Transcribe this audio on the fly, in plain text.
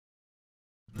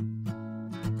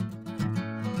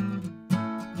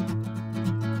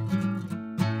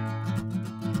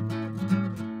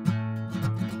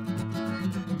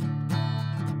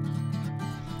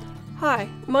Hi,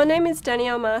 my name is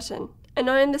Danielle Martin, and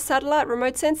I am the Satellite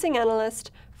Remote Sensing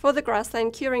Analyst for the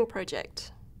Grassland Curing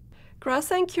Project.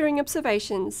 Grassland curing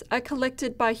observations are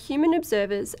collected by human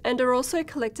observers and are also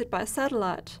collected by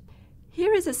satellite.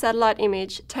 Here is a satellite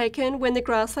image taken when the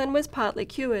grassland was partly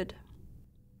cured.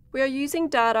 We are using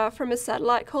data from a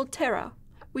satellite called Terra,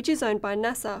 which is owned by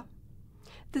NASA.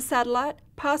 The satellite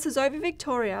passes over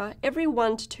Victoria every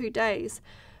 1 to 2 days,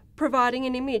 providing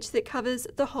an image that covers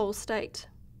the whole state.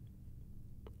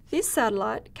 This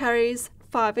satellite carries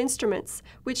 5 instruments,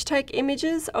 which take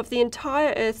images of the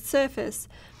entire Earth's surface.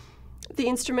 The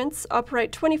instruments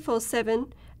operate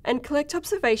 24/7 and collect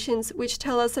observations which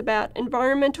tell us about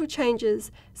environmental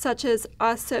changes such as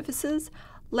ice surfaces,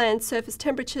 land surface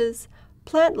temperatures,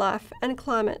 plant life and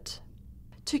climate.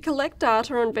 To collect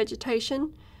data on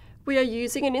vegetation, we are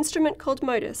using an instrument called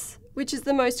MODIS, which is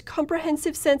the most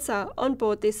comprehensive sensor on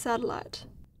board this satellite.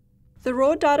 The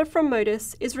raw data from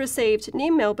MODIS is received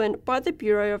near Melbourne by the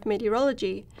Bureau of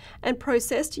Meteorology and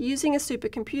processed using a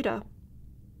supercomputer.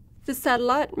 The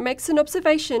satellite makes an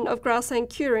observation of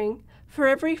grassland curing for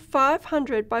every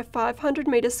 500 by 500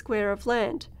 metres square of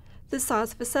land, the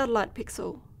size of a satellite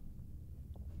pixel.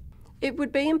 It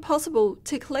would be impossible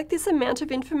to collect this amount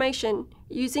of information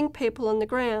using people on the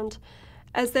ground,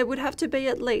 as there would have to be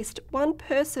at least 1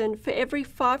 person for every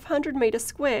 500 metres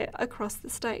square across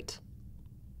the state.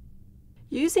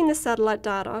 Using the satellite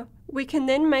data, we can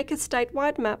then make a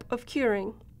statewide map of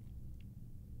curing.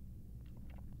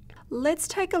 Let's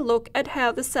take a look at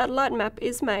how the satellite map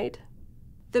is made.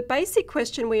 The basic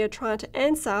question we are trying to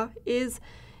answer is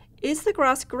the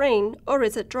grass green or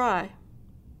is it dry?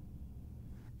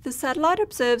 The satellite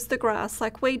observes the grass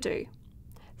like we do.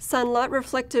 Sunlight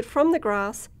reflected from the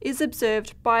grass is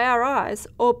observed by our eyes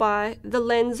or by the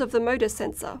lens of the MODIS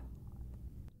sensor.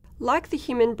 Like the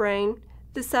human brain,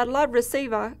 the satellite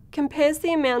receiver compares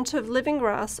the amount of living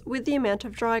grass with the amount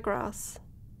of dry grass.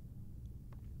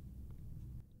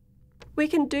 We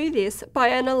can do this by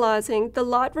analysing the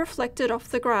light reflected off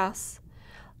the grass.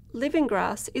 Living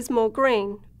grass is more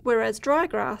green, whereas dry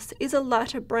grass is a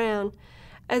lighter brown,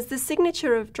 as the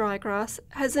signature of dry grass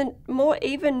has a more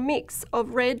even mix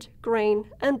of red,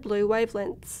 green and blue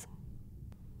wavelengths.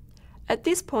 At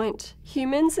this point,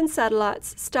 humans and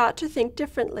satellites start to think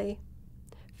differently.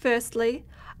 Firstly,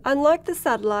 unlike the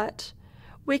satellite,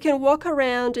 we can walk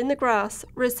around in the grass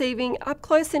receiving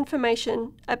up-close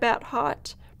information about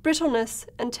height, brittleness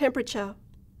and temperature.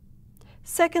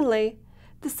 Secondly,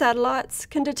 the satellites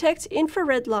can detect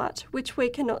infrared light which we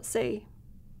cannot see.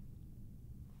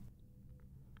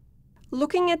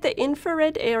 Looking at the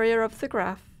infrared area of the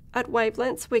graph, at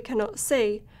wavelengths we cannot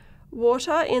see,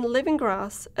 water in living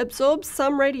grass absorbs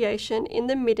some radiation in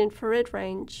the mid-infrared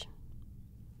range.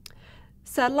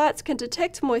 Satellites can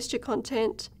detect moisture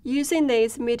content using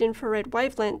these mid-infrared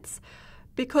wavelengths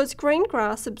because green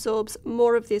grass absorbs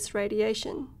more of this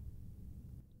radiation.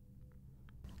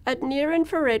 At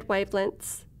near-infrared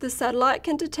wavelengths, the satellite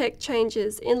can detect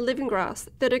changes in living grass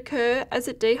that occur as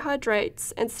it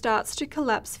dehydrates and starts to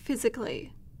collapse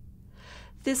physically.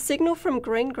 This signal from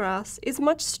green grass is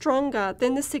much stronger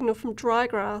than the signal from dry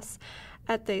grass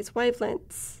at these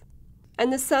wavelengths,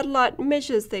 and the satellite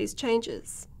measures these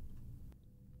changes.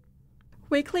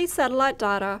 Weekly satellite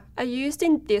data are used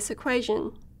in this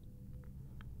equation.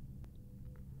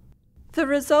 The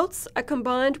results are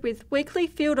combined with weekly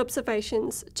field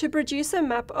observations to produce a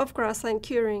map of grassland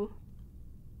curing.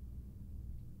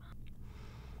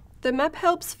 The map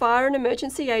helps fire and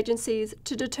emergency agencies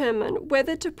to determine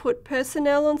whether to put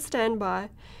personnel on standby,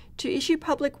 to issue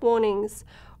public warnings,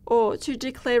 or to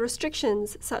declare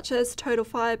restrictions such as total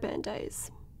fire ban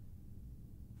days.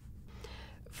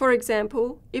 For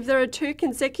example, if there are 2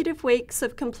 consecutive weeks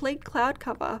of complete cloud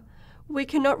cover, we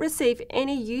cannot receive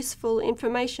any useful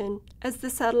information as the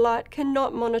satellite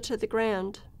cannot monitor the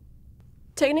ground.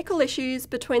 Technical issues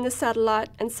between the satellite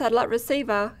and satellite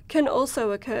receiver can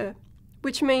also occur,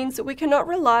 which means we cannot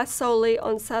rely solely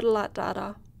on satellite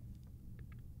data.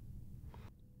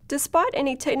 Despite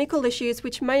any technical issues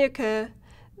which may occur,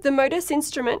 the MODIS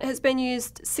instrument has been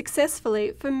used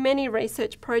successfully for many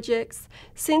research projects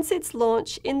since its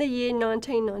launch in the year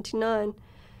 1999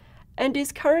 and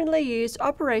is currently used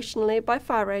operationally by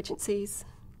fire agencies.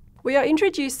 We are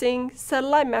introducing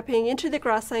satellite mapping into the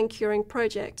Grassland Curing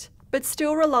project, but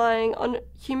still relying on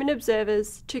human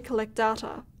observers to collect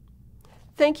data.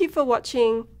 Thank you for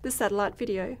watching the satellite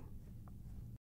video.